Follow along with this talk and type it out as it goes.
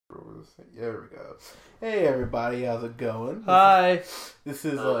There we go. Hey everybody, how's it going? Hi. This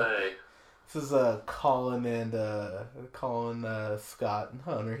is Colin and Scott and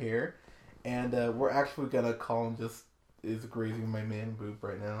Hunter here, and we're actually gonna Colin just is grazing my man boob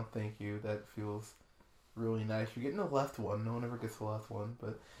right now. Thank you. That feels really nice. You're getting the left one. No one ever gets the left one,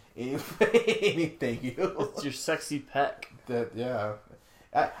 but anyway, thank you. It's your sexy peck. Yeah.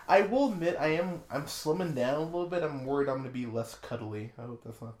 I will admit I'm slimming down a little bit. I'm worried I'm going to be less cuddly. I hope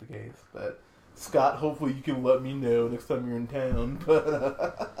that's not the case. But Scott, hopefully you can let me know next time you're in town. But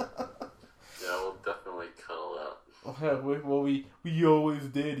yeah, we'll definitely cuddle up. Well, we always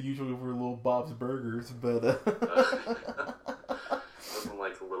did. Usually over little Bob's Burgers, but Nothing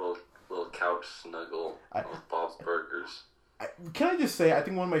like a little couch snuggle with Bob's Burgers. Can I just say, I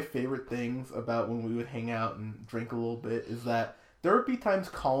think one of my favorite things about when we would hang out and drink a little bit is that there would be times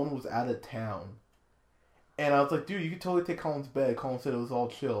Colin was out of town. And I was like, dude, you could totally take Colin's bed. Colin said it was all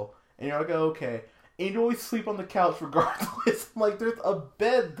chill. And you're like, oh, okay. And you'd always sleep on the couch regardless. I'm like, there's a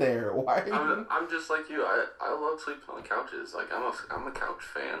bed there. Why are you... I'm just like you. I love sleeping on the couches. Like, I'm a couch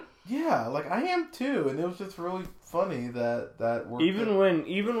fan. Yeah, like, I am too. And it was just really funny that worked. Even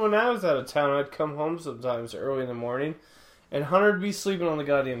when I was out of town, I'd come home sometimes early in the morning, and Hunter'd be sleeping on the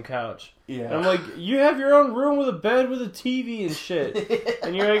goddamn couch. Yeah. And I'm like, you have your own room with a bed with a TV and shit.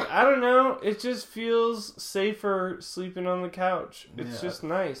 And you're like, I don't know. It just feels safer sleeping on the couch. It's just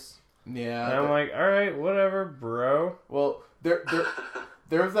nice. Yeah. And I'm like, all right, whatever, bro. Well, there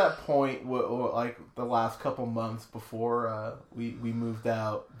was that point, like the last couple months before we moved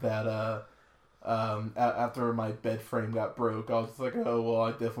out, that after my bed frame got broke, I was just like, oh well,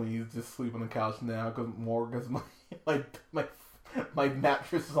 I definitely need to just sleep on the couch now because my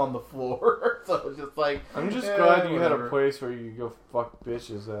mattress is on the floor. So it's just like, I'm just glad you had a place where you could go fuck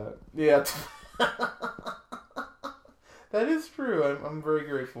bitches at. Yeah. That is true. I'm very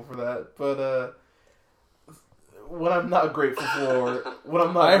grateful for that. But what I'm not grateful for,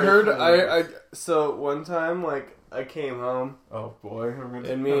 so one time, like, I came home. Oh boy.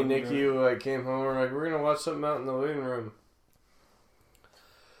 And me and Nikki came home and we're like, we're going to watch something out in the living room.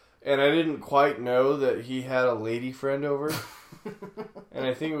 And I didn't quite know that he had a lady friend over. And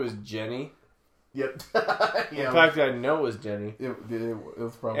I think it was Jenny. Yep. Yeah, in fact, I know it was Jenny. It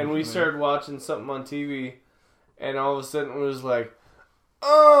was probably. And we started watching something on TV. And all of a sudden it was like,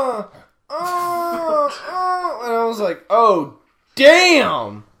 oh. And I was like, oh,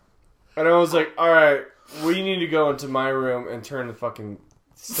 damn. And I was like, all right, we need to go into my room and turn the fucking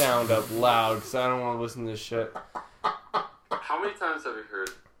sound up loud because I don't want to listen to this shit. How many times have you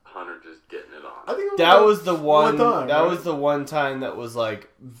heard Hunter just getting it on? I think that was the one. Time, that right? was the one time that was like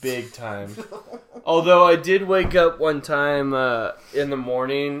big time. Although I did wake up one time in the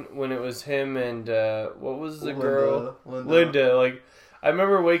morning when it was him and what was the girl? Linda. Like, I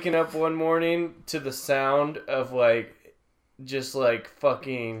remember waking up one morning to the sound of like just like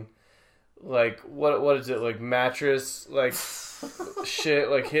fucking like what is it, like mattress like shit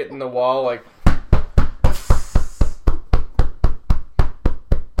like hitting the wall like.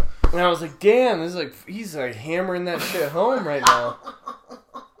 And I was like, damn, this is like he's like hammering that shit home right now.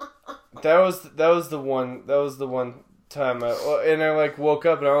 That was the one time and I like woke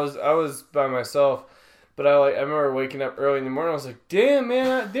up and I was by myself, but I remember waking up early in the morning. I was like, damn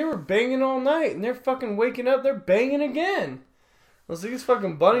man, they were banging all night and they're fucking waking up, they're banging again. I was like, this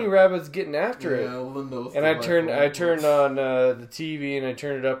fucking bunny rabbit's getting after it. And I turned on the TV and I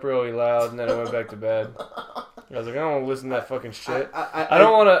turned it up really loud and then I went back to bed. I was like, I don't want to listen to that fucking shit. I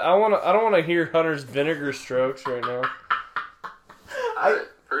don't want to hear Hunter's vinegar strokes right now.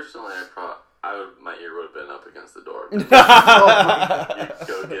 Personally, my ear would have been up against the door. Oh you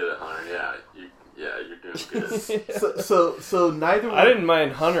go get it, Hunter. You're doing good. So neither. I didn't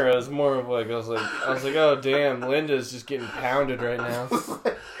mind Hunter. I was more of like I was like, oh damn, Linda's just getting pounded right now.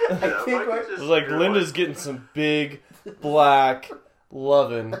 It was like Linda's getting some big black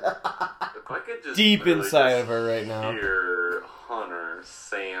loving deep inside of her right now. Hear Hunter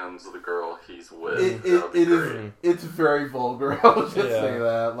sans the girl he's with. It's very vulgar. I was just saying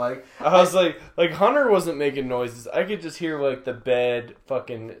that. Like I was like Hunter wasn't making noises. I could just hear like the bed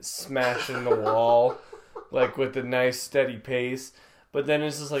fucking smashing the wall, like with a nice steady pace. But then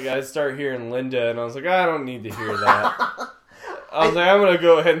it's just like I'd start hearing Linda, and I was like, I don't need to hear that. I was like, I'm going to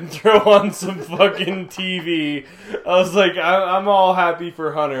go ahead and throw on some fucking TV. I was like, I'm all happy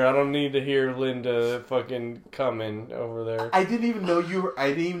for Hunter. I don't need to hear Linda fucking coming over there. I didn't even know you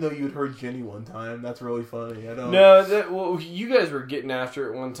had heard Jenny one time. That's really funny. No, you guys were getting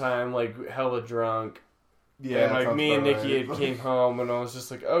after it one time, like hella drunk. Yeah, and like me and Nikki had came home, and I was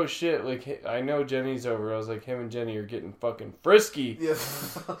just like, oh shit, like I know Jenny's over. I was like, him and Jenny are getting fucking frisky.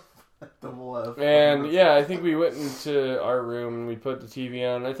 Yes. left. And yeah, I think we went into our room and we put the TV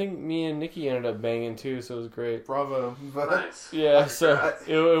on. I think me and Nikki ended up banging too, so it was great. Bravo. Nice. Yeah, so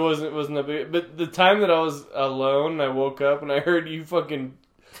it wasn't a big. But the time that I was alone, I woke up and I heard you fucking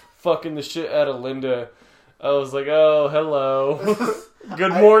the shit out of Linda. I was like, oh, hello.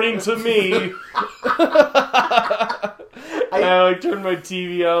 Good morning to me. I turned my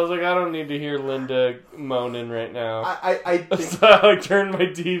TV on. I was like, I don't need to hear Linda moaning right now. I think, so I turned my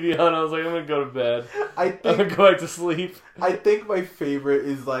TV on. I was like, I'm going to go to bed. I'm going to go back to sleep. I think my favorite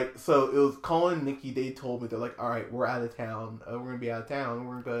is like, so it was Colin and Nikki. They told me, they're like, all right, we're out of town. We're going to be out of town.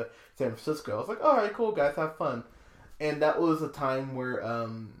 We're going to go to San Francisco. I was like, all right, cool, guys, have fun. And that was a time where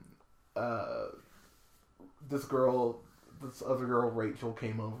this other girl, Rachel,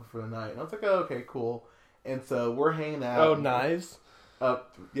 came over for the night. And I was like, oh, okay, cool. And so we're hanging out. Oh, knives?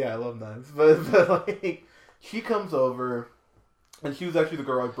 Yeah, I love knives. But like, she comes over, and she was actually the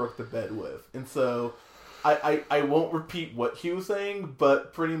girl I broke the bed with. And so I won't repeat what she was saying,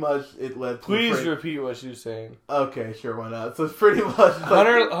 but pretty much it led to... Please repeat what she was saying. Okay, sure, why not? So it's pretty much...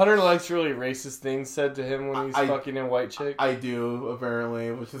 Like, Hunter likes really racist things said to him when he's fucking a white chick. I do,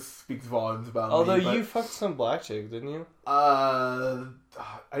 apparently, which just speaks volumes about Although me. Although you fucked some black chick, didn't you? I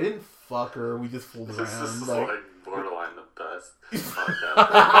didn't fuck her, we just fooled around. This is like borderline the best.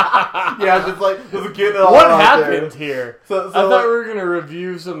 Yeah, just like, just getting it all what out happened there. here? So I thought like, we were going to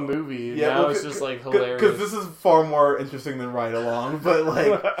review some movie. Yeah, now it's just like hilarious. Because this is far more interesting than Ride Along, but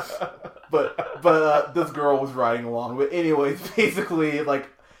like, but this girl was riding along. But anyways, basically, like,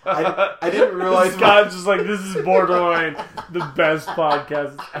 I didn't realize... Scott's just like, this is borderline the best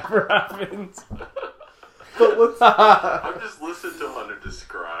podcast that's ever happened. But what's... I'm just listening to Hunter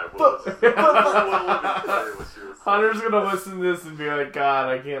describe what Hunter's gonna listen to this and be like, God,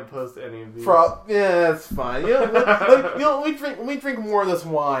 I can't post any of these. Yeah, that's fine. Let me drink more of this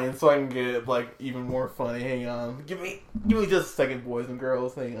wine so I can get it like even more funny. Hang on, give me just a second, boys and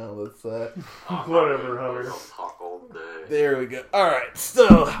girls. Hang on, let's whatever, Hunter. Talk all day. There we go. All right,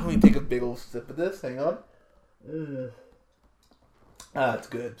 so let me take a big old sip of this. Hang on. That's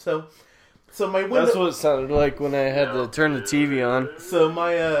good. So my window... That's what it sounded like when I had to turn the TV on. So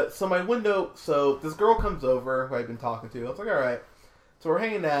my window... So this girl comes over who I've been talking to. I was like, all right. So we're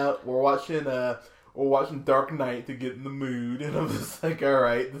hanging out. We're watching Dark Knight to get in the mood. And I'm just like, all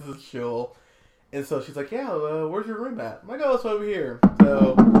right, this is chill. And so she's like, yeah, where's your room at? I'm like, oh, it's over here.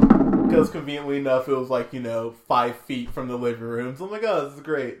 So, because conveniently enough, it was like, 5 feet from the living room. So I'm like, oh, this is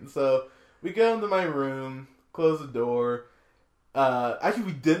great. And so we go into my room, close the door. Actually,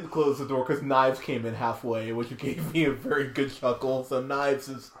 we didn't close the door because Knives came in halfway, which gave me a very good chuckle. So Knives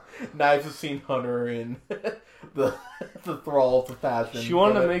has seen Hunter in the thrall of fashion. She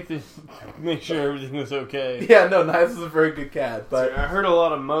wanted to make sure everything was okay. Yeah, no, Knives is a very good cat. But I heard a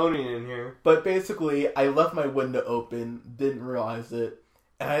lot of moaning in here. But basically, I left my window open, didn't realize it,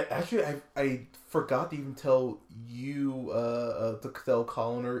 and I forgot to even tell you to tell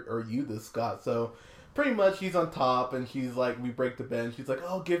Colin or you this, Scott. So. Pretty much, he's on top, and she's like, we break the bed, and she's like,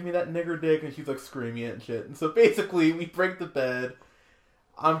 oh, give me that nigger dick, and she's like screaming it and shit. And so basically, we break the bed.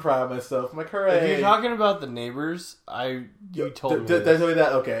 I'm proud of myself. I'm like, hooray. If you're talking about the neighbors, you told me Did I tell you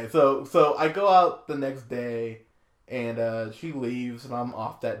that? Okay, so I go out the next day, and she leaves, and I'm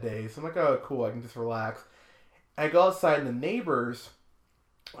off that day. So I'm like, oh, cool, I can just relax. I go outside, and the neighbors,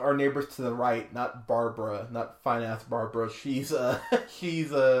 our neighbors to the right, not Barbara, not fine-ass Barbara,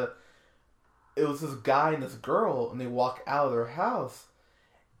 it was this guy and this girl, and they walk out of their house,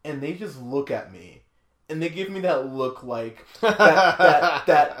 and they just look at me, and they give me that look like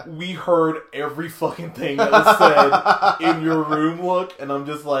that we heard every fucking thing that was said in your room look, and I'm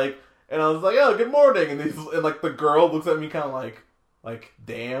just like, and I was like, oh, good morning, and like the girl looks at me kind of like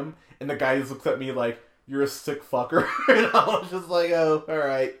damn, and the guy just looks at me like, you're a sick fucker. And I was just like, oh,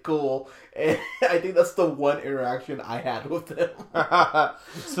 alright, cool. And I think that's the one interaction I had with them.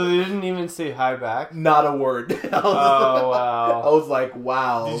 So they didn't even say hi back? Not a word. Wow. I was like,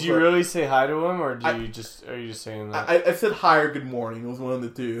 wow. Did you really say hi to him, or are you just saying that? I said hi or good morning. It was one of the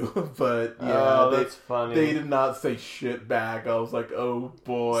two. But yeah, that's funny. They did not say shit back. I was like, oh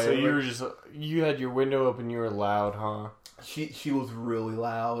boy. So you had your window open, you were loud, huh? She was really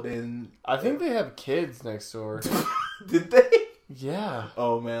loud, and I think they have kids next door. Did they? Yeah.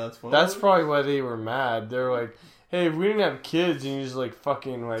 Oh man, that's funny. That's probably why they were mad. They're like, hey, if we didn't have kids, and you just like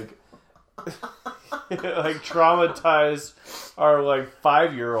fucking like like traumatize our like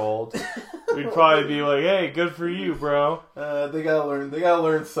 5-year-old, we'd probably be like, hey, good for you, bro. They gotta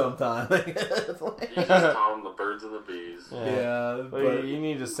learn sometime. You just taught them the birds and the bees. Yeah, but you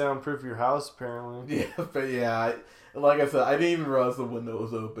need to soundproof your house apparently. Yeah, but yeah. like I said, I didn't even realize the window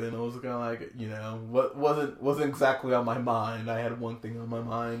was open. I was kind of like, you know, what wasn't exactly on my mind. I had one thing on my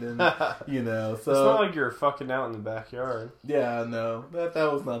mind, and you know, so it's not like you're fucking out in the backyard. Yeah, no, that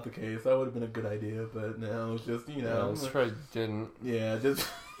was not the case. That would have been a good idea, but no, it was just, you know, no, probably didn't. Yeah, just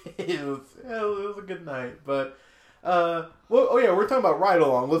it was a good night, but well, oh yeah, we're talking about ride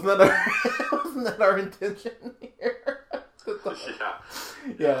along. Wasn't that our intention here?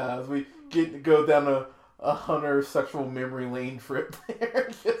 Yeah, as we go down a Hunter sexual memory lane trip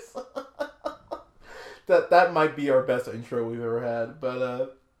there. Just that might be our best intro we've ever had.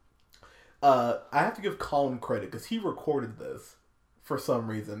 But I have to give Colin credit because he recorded this for some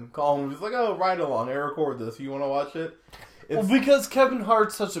reason. Colin was like, "Oh, ride along. I recorded this. You want to watch it?" Well, because Kevin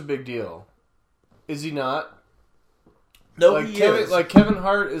Hart's such a big deal, is he not? No, like he Kevin, is. like Kevin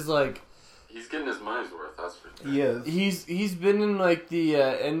Hart is like. He's getting his money's worth, that's for sure. He is. He's been in like the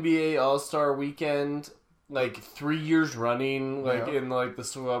NBA All-Star Weekend like 3 years running, like in like the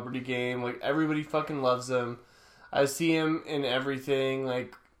celebrity game. Like everybody fucking loves him. I see him in everything.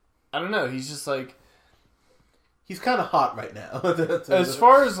 Like I don't know. He's just like he's kind of hot right now. as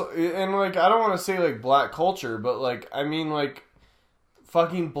far as and like I don't want to say like black culture, but like I mean like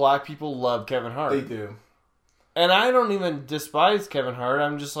fucking black people love Kevin Hart. They do. And I don't even despise Kevin Hart.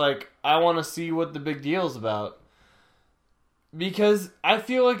 I'm just like, I want to see what the big deal's about. Because I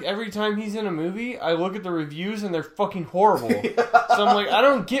feel like every time he's in a movie, I look at the reviews and they're fucking horrible. So I'm like, I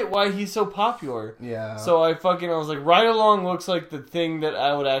don't get why he's so popular. Yeah. So I was like, Ride Along looks like the thing that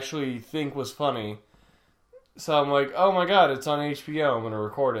I would actually think was funny. So I'm like, oh my god, it's on HBO. I'm going to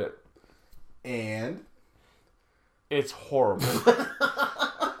record it. And? It's horrible.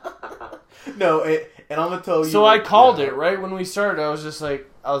 No, and I'm gonna tell you. So I called it right when we started. I was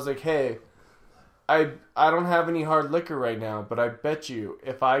like, hey, I don't have any hard liquor right now, but I bet you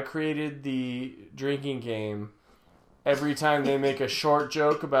if I created the drinking game, every time they make a short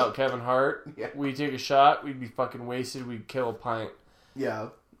joke about Kevin Hart, we take a shot, we'd be fucking wasted, we'd kill a pint. Yeah,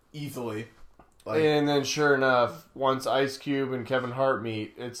 easily. Like, and then sure enough, once Ice Cube and Kevin Hart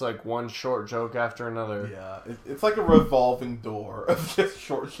meet, it's like one short joke after another. Yeah, it's like a revolving door of just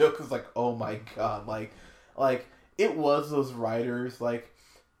short jokes. It's like, oh my god, like it was those writers, like.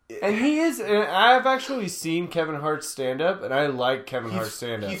 And he is, and I've actually seen Kevin Hart's stand-up, and I like Kevin Hart's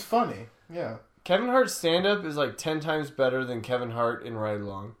stand-up. He's funny, yeah. Kevin Hart's stand-up is like 10 times better than Kevin Hart in Ride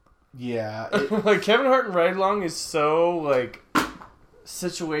Along. Yeah. Like, Kevin Hart in Ride Along is so, like,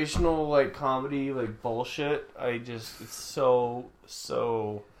 situational, like, comedy, like, bullshit. It's so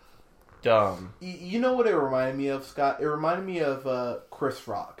dumb. You know what it reminded me of, Scott? It reminded me of Chris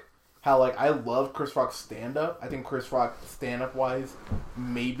Rock. How, like, I love Chris Rock's stand-up. I think Chris Rock, stand-up-wise,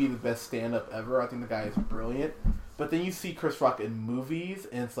 may be the best stand-up ever. I think the guy is brilliant. But then you see Chris Rock in movies,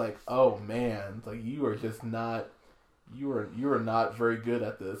 and it's like, oh, man. It's like, you are just not... You are not very good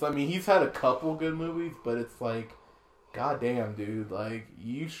at this. I mean, he's had a couple good movies, but it's like, goddamn, dude. Like,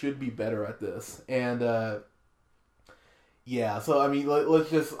 you should be better at this. And, yeah. So, I mean,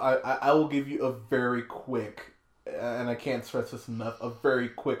 let's just... I will give you a very quick... and I can't stress this enough, a very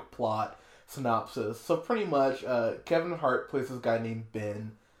quick plot synopsis. So pretty much, Kevin Hart plays this guy named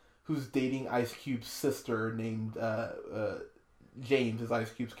Ben, who's dating Ice Cube's sister named, James is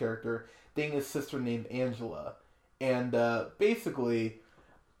Ice Cube's character, dating his sister named Angela. And, basically,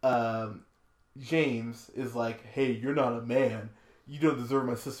 James is like, hey, you're not a man. You don't deserve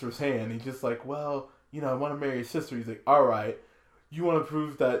my sister's hand. He's just like, well, I want to marry your sister. He's like, alright, you want to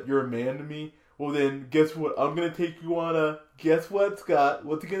prove that you're a man to me? Well then, guess what? I'm gonna take you on a... Guess what, Scott?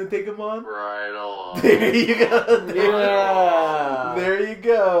 What's he gonna take him on? Ride along. There you go. There you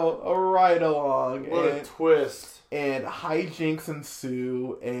go. A ride along. What a twist. And hijinks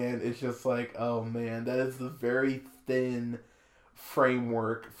ensue, and it's just like, oh man, that is the very thin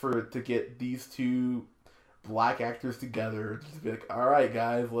framework to get these two black actors together. Just be like, alright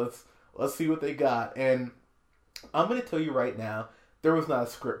guys, let's see what they got. And I'm gonna tell you right now, there was not a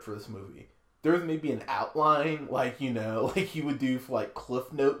script for this movie. There was maybe an outline, like you would do for, like,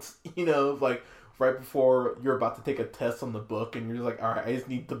 Cliff Notes, like, right before you're about to take a test on the book, and you're just like, alright, I just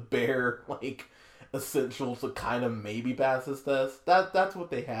need the bare, like, essentials to kind of maybe pass this test. That's what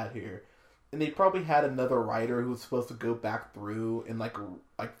they had here. And they probably had another writer who was supposed to go back through and, like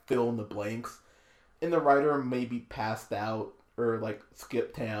fill in the blanks. And the writer maybe passed out, or, like,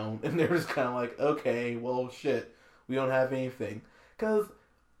 skipped town, and they're just kind of like, okay, well, shit, we don't have anything. Because...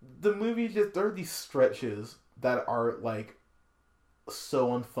 the movie there are these stretches that are, like, so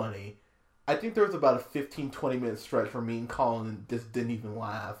unfunny. I think there was about a 15-20 minute stretch where me and Colin just didn't even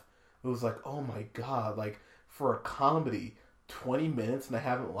laugh. It was like, oh my god, like, for a comedy, 20 minutes and I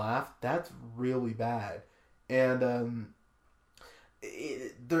haven't laughed? That's really bad. And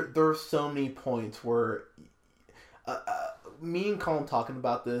there are so many points where me and Colin talking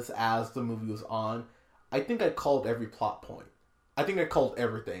about this as the movie was on, I think I called every plot point. I think I called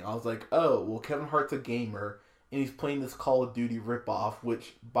everything. I was like, oh, well, Kevin Hart's a gamer, and he's playing this Call of Duty ripoff,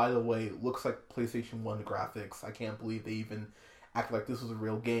 which, by the way, looks like PlayStation 1 graphics. I can't believe they even acted like this was a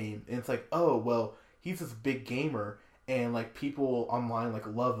real game. And it's like, oh, well, he's this big gamer, and, like, people online, like,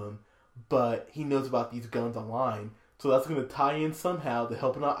 love him, but he knows about these guns online, so that's going to tie in somehow to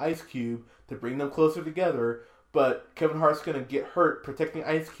helping out Ice Cube to bring them closer together, but Kevin Hart's going to get hurt protecting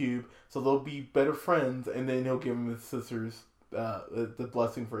Ice Cube, so they'll be better friends, and then he'll give him his sister's, the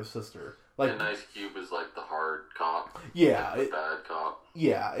blessing for his sister. Like, and Ice Cube is like the hard cop. Yeah. The bad cop.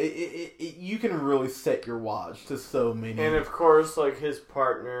 Yeah, you can really set your watch to so many. And of course, like, his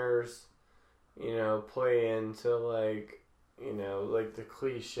partners, you know, play into, like, you know, like the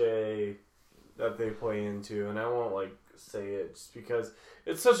cliche that they play into. And I won't, like, say it just because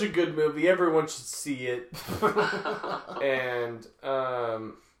it's such a good movie. Everyone should see it. And,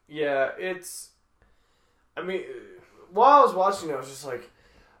 yeah, it's, I mean, while I was watching it, I was just like,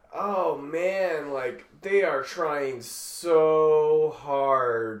 oh man, like, they are trying so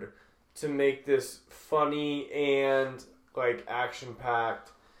hard to make this funny and, like,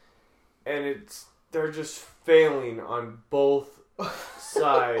 action-packed. And they're just failing on both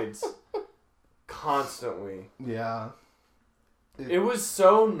sides constantly. Yeah. It was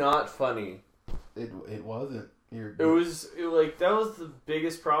so not funny. It wasn't. It was, like, that was the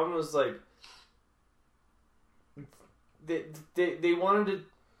biggest problem, was, like, they wanted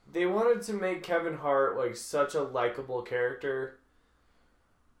to make Kevin Hart, like, such a likable character,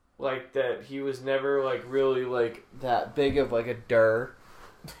 like, that he was never, like, really, like, that big of, like, a der.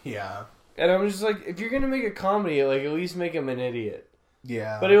 Yeah. And I'm just like, if you're gonna make a comedy, like, at least make him an idiot.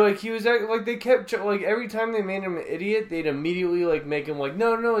 Yeah. But, he was, like, they kept, like, every time they made him an idiot, they'd immediately, like, make him, like,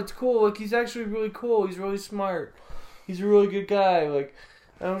 no, it's cool, like, he's actually really cool, he's really smart, he's a really good guy, like,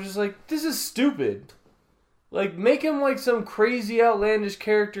 and I'm just like, this is stupid. Like, make him, like, some crazy, outlandish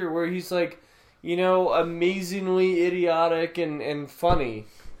character where he's, like, you know, amazingly idiotic and funny.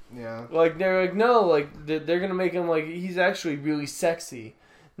 Yeah. Like, they're like, no, like, they're gonna make him, like, he's actually really sexy.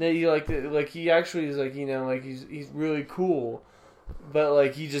 Now, like, he actually is, like, you know, like, he's really cool. But,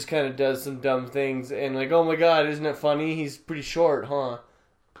 like, he just kind of does some dumb things. And, like, oh my god, isn't it funny? He's pretty short, huh?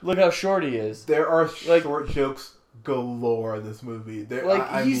 Look how short he is. There are short jokes galore in this movie.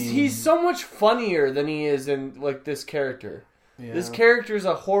 He's so much funnier than he is in, like, this character. Yeah. This character is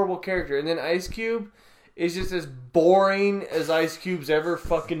a horrible character, and then Ice Cube is just as boring as Ice Cube's ever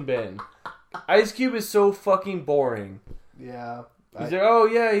fucking been. Ice Cube is so fucking boring. Yeah. He's like, oh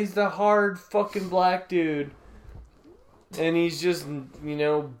yeah, he's the hard fucking black dude, and he's just, you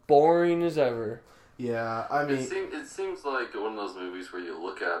know, boring as ever. Yeah, I mean, it seems like one of those movies where you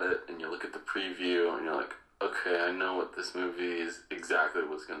look at it and you look at the preview and you're like, okay, I know what this movie is exactly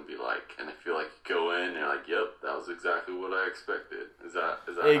what's going to be like. And I feel like you go in and you're like, yep, that was exactly what I expected. Is that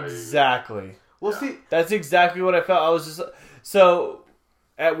exactly? Well, see, that's exactly what I felt. I was just, so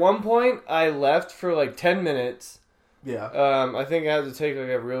at one point I left for like 10 minutes. Yeah. I think I had to take like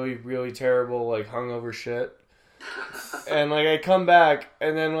a really, really terrible, like, hungover shit. And, like, I come back,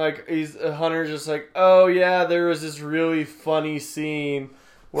 and then, like, Hunter's just like, oh yeah, there was this really funny scene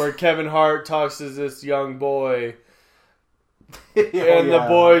where Kevin Hart talks to this young boy, and the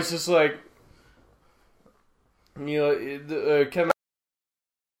boy's just like, you know, Kevin.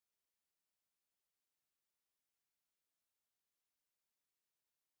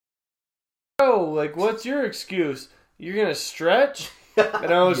 Oh, like, what's your excuse? You're gonna stretch?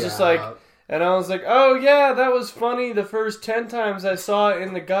 And I was just like, oh yeah, that was funny the first 10 times I saw it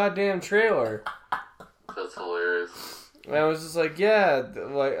in the goddamn trailer. That's hilarious. And I was just like, yeah,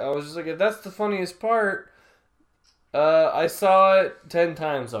 like, I was just like, if that's the funniest part, I saw it 10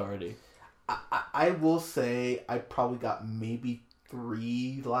 times already. I will say I probably got maybe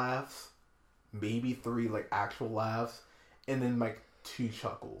 3 laughs, maybe 3 like actual laughs, and then like 2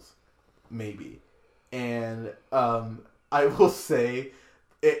 chuckles, maybe. And I will say,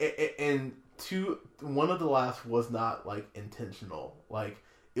 one of the laughs was not like intentional. Like,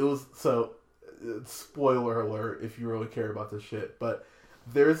 it was, so spoiler alert if you really care about this shit, but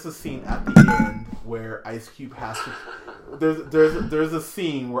there's a scene at the end where Ice Cube has to there's a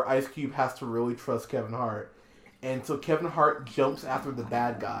scene where Ice Cube has to really trust Kevin Hart, and so Kevin Hart jumps after the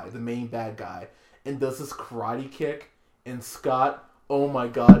bad guy, the main bad guy, and does this karate kick, and Scott Oh my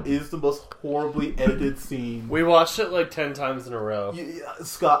god, it is the most horribly edited scene. We watched it like 10 times in a row.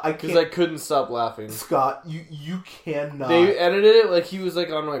 Scott, I can't. Because I couldn't stop laughing. Scott, you cannot. They edited it like he was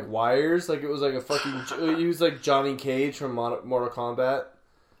like on like wires, like it was like a fucking. He was like Johnny Cage from Mortal Kombat.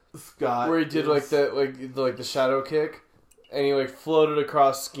 Scott, where he did like the shadow kick, and he like floated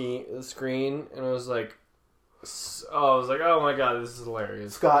across the screen, and it was like, oh my god, this is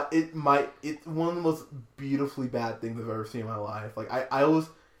hilarious. Scott, it's one of the most beautifully bad things I've ever seen in my life. Like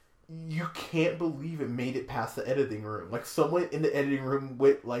you can't believe it made it past the editing room. Like someone in the editing room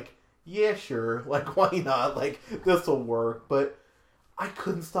went like, yeah, sure, like why not? Like this will work. But I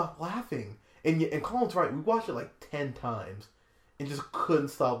couldn't stop laughing. And Colin's right. We watched it like 10 times and just couldn't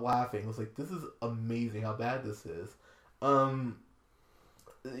stop laughing. I was like, this is amazing how bad this is.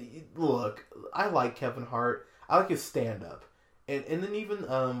 Look, I like Kevin Hart. I like his stand up. And then even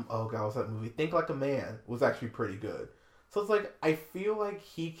oh god, what's that movie? Think Like a Man was actually pretty good. So it's like I feel like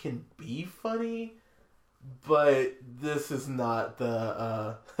he can be funny, but this is not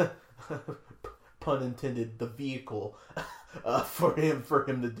the pun intended, the vehicle for him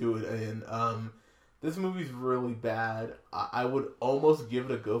to do it in. This movie's really bad. I would almost give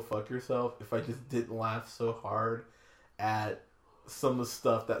it a go fuck yourself if I just didn't laugh so hard at some of the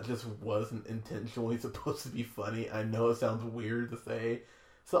stuff that just wasn't intentionally supposed to be funny. I know it sounds weird to say.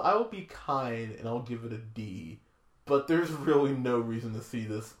 So I will be kind and I'll give it a D. But there's really no reason to see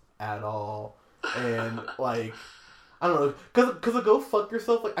this at all. And, like, I don't know. Because of Go Fuck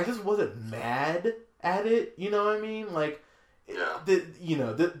Yourself, like, I just wasn't mad at it. You know what I mean? Like, yeah.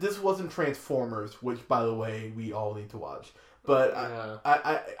 This wasn't Transformers, which, by the way, we all need to watch. But yeah.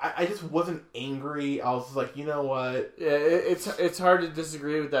 I just wasn't angry. I was just like, you know what? Yeah, it's hard to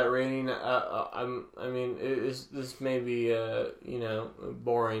disagree with that rating. This may be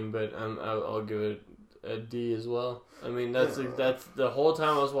boring, but I'll give it a D as well. I mean, that's the whole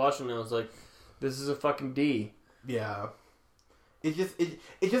time I was watching it, I was like, this is a fucking D. Yeah. It just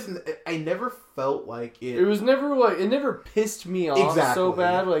I never felt like it. It was never like, it never pissed me off so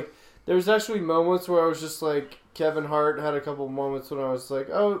bad. Like, there's actually moments where I was just like, Kevin Hart had a couple moments when I was like,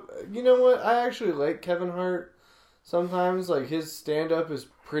 oh, you know what? I actually like Kevin Hart sometimes. Like, his stand-up is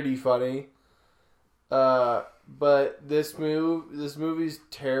pretty funny. But this movie's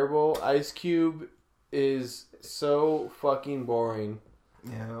terrible. Ice Cube is so fucking boring.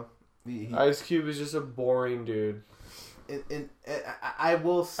 Yeah. Ice Cube is just a boring dude. And I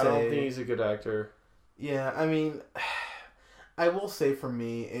will say, I don't think he's a good actor. Yeah, I mean, I will say for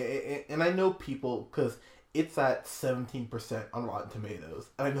me, and I know people, because it's at 17% on Rotten Tomatoes.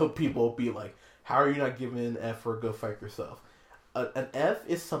 And I know people will be like, how are you not giving an F for Go Fuck Yourself? An F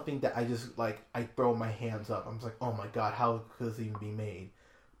is something that I just, like, I throw my hands up. I'm just like, oh my god, how could this even be made?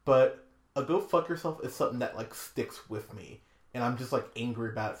 But a Go Fuck Yourself is something that, like, sticks with me. And I'm just, like, angry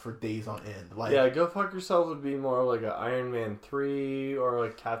about it for days on end. Like, yeah, Go Fuck Yourself would be more like an Iron Man 3 or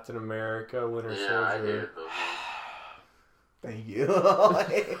like Captain America, Winter Soldier. I hated those Thank you.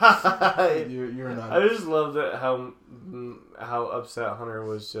 You're not. I just love that how upset Hunter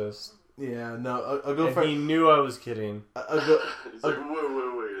was just. Yeah, no. He knew I was kidding. He's like,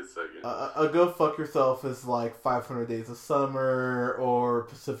 wait a second. A Go Fuck Yourself is like 500 Days of Summer or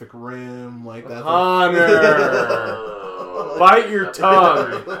Pacific Rim, like that. Hunter, bite your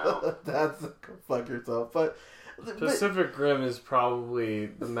tongue. That's a Go Fuck Yourself, but. Pacific Rim is probably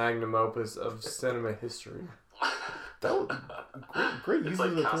the magnum opus of cinema history. That would be great. It's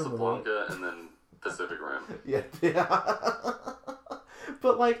like Casablanca and then Pacific Rim. Yeah.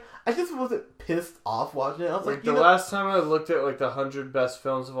 But like, I just wasn't pissed off watching it. I was like, the last time I looked at like the 100 best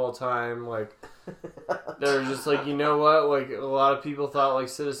films of all time, like they were just like, you know what? Like a lot of people thought like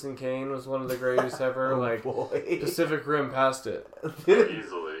Citizen Kane was one of the greatest ever. Like Pacific Rim passed it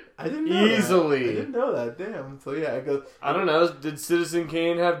easily. I didn't know easily. That. I didn't know that. Damn. So yeah, I don't know. Did Citizen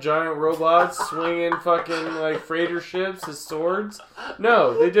Kane have giant robots swinging fucking like freighter ships as swords?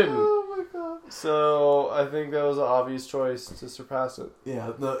 No, they didn't. Oh my god. So I think that was an obvious choice to surpass it.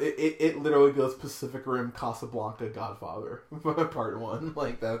 Yeah. No. It literally goes Pacific Rim, Casablanca, Godfather, Part 1.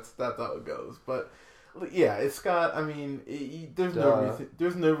 Like that's how it goes. But yeah, it's got. I mean, there's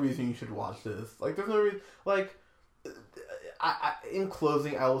no reason you should watch this. Like there's no reason. Like. In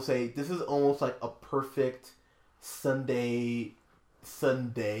closing, I will say this is almost like a perfect Sunday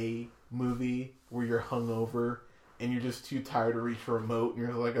movie where you're hungover and you're just too tired to reach for a remote and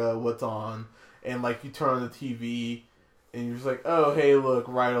you're like, what's on? And like you turn on the TV and you're just like, oh, hey, look,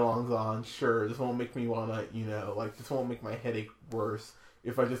 Ride Along's on. Sure, this won't make me wanna, like this won't make my headache worse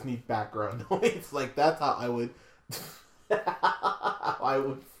if I just need background noise. Like that's how I would I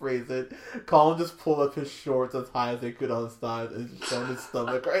would phrase it. Colin just pulled up his shorts as high as they could on his thighs and just showing his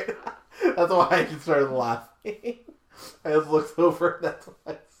stomach right now. That's why I just started laughing. I just looked over and that's what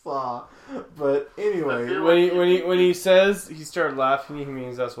I saw. But anyway, when he says he started laughing, he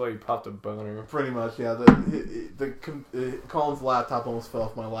means that's why he popped a boner. pretty much, yeah. Colin's laptop almost fell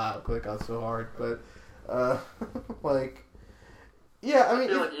off my lap because it got so hard. But like, yeah, I mean,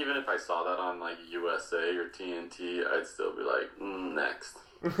 feel like even if I saw that on like USA or TNT, I'd still be like, next.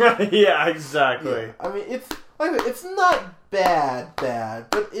 Yeah, exactly. Yeah, I mean, it's not bad,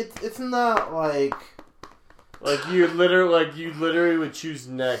 but it's not like you literally would choose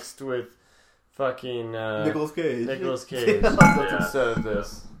next with fucking Nicolas Cage. Yeah. Instead of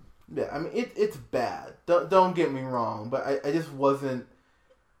this. Yeah, I mean it's bad. Don't get me wrong, but I just wasn't.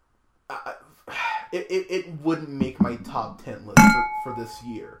 It wouldn't make my top 10 list for this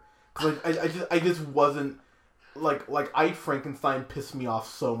year. Cause I just wasn't like I Frankenstein pissed me off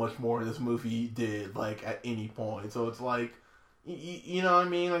so much more than this movie did like at any point. So it's like you know what I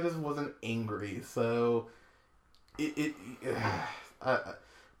mean. I just wasn't angry. So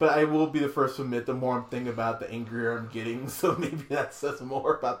but I will be the first to admit the more I'm thinking about it, the angrier I'm getting. So maybe that says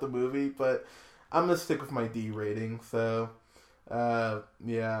more about the movie. But I'm gonna stick with my D rating. So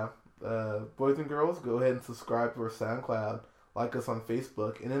yeah. Boys and girls, go ahead and subscribe to our SoundCloud, like us on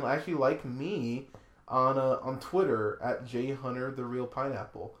Facebook, and then actually like me on Twitter at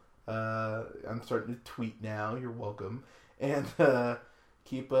jhuntertherealpineapple. I'm starting to tweet now. You're welcome, and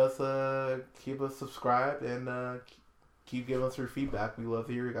keep us subscribed and keep giving us your feedback. We love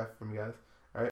to hear from you guys.